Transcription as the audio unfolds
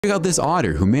Check out this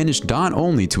otter who managed not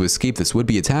only to escape this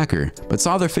would-be attacker, but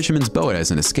saw their fisherman's boat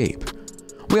as an escape.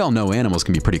 We all know animals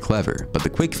can be pretty clever, but the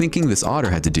quick thinking this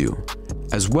otter had to do,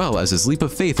 as well as his leap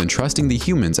of faith in trusting the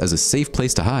humans as a safe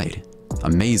place to hide.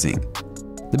 Amazing.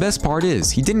 The best part is,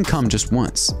 he didn't come just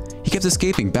once. He kept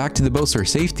escaping back to the boat for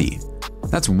safety.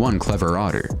 That's one clever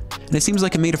otter, and it seems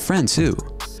like it made a friend too,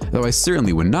 though I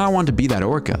certainly would not want to be that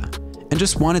orca, and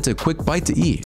just wanted a quick bite to eat.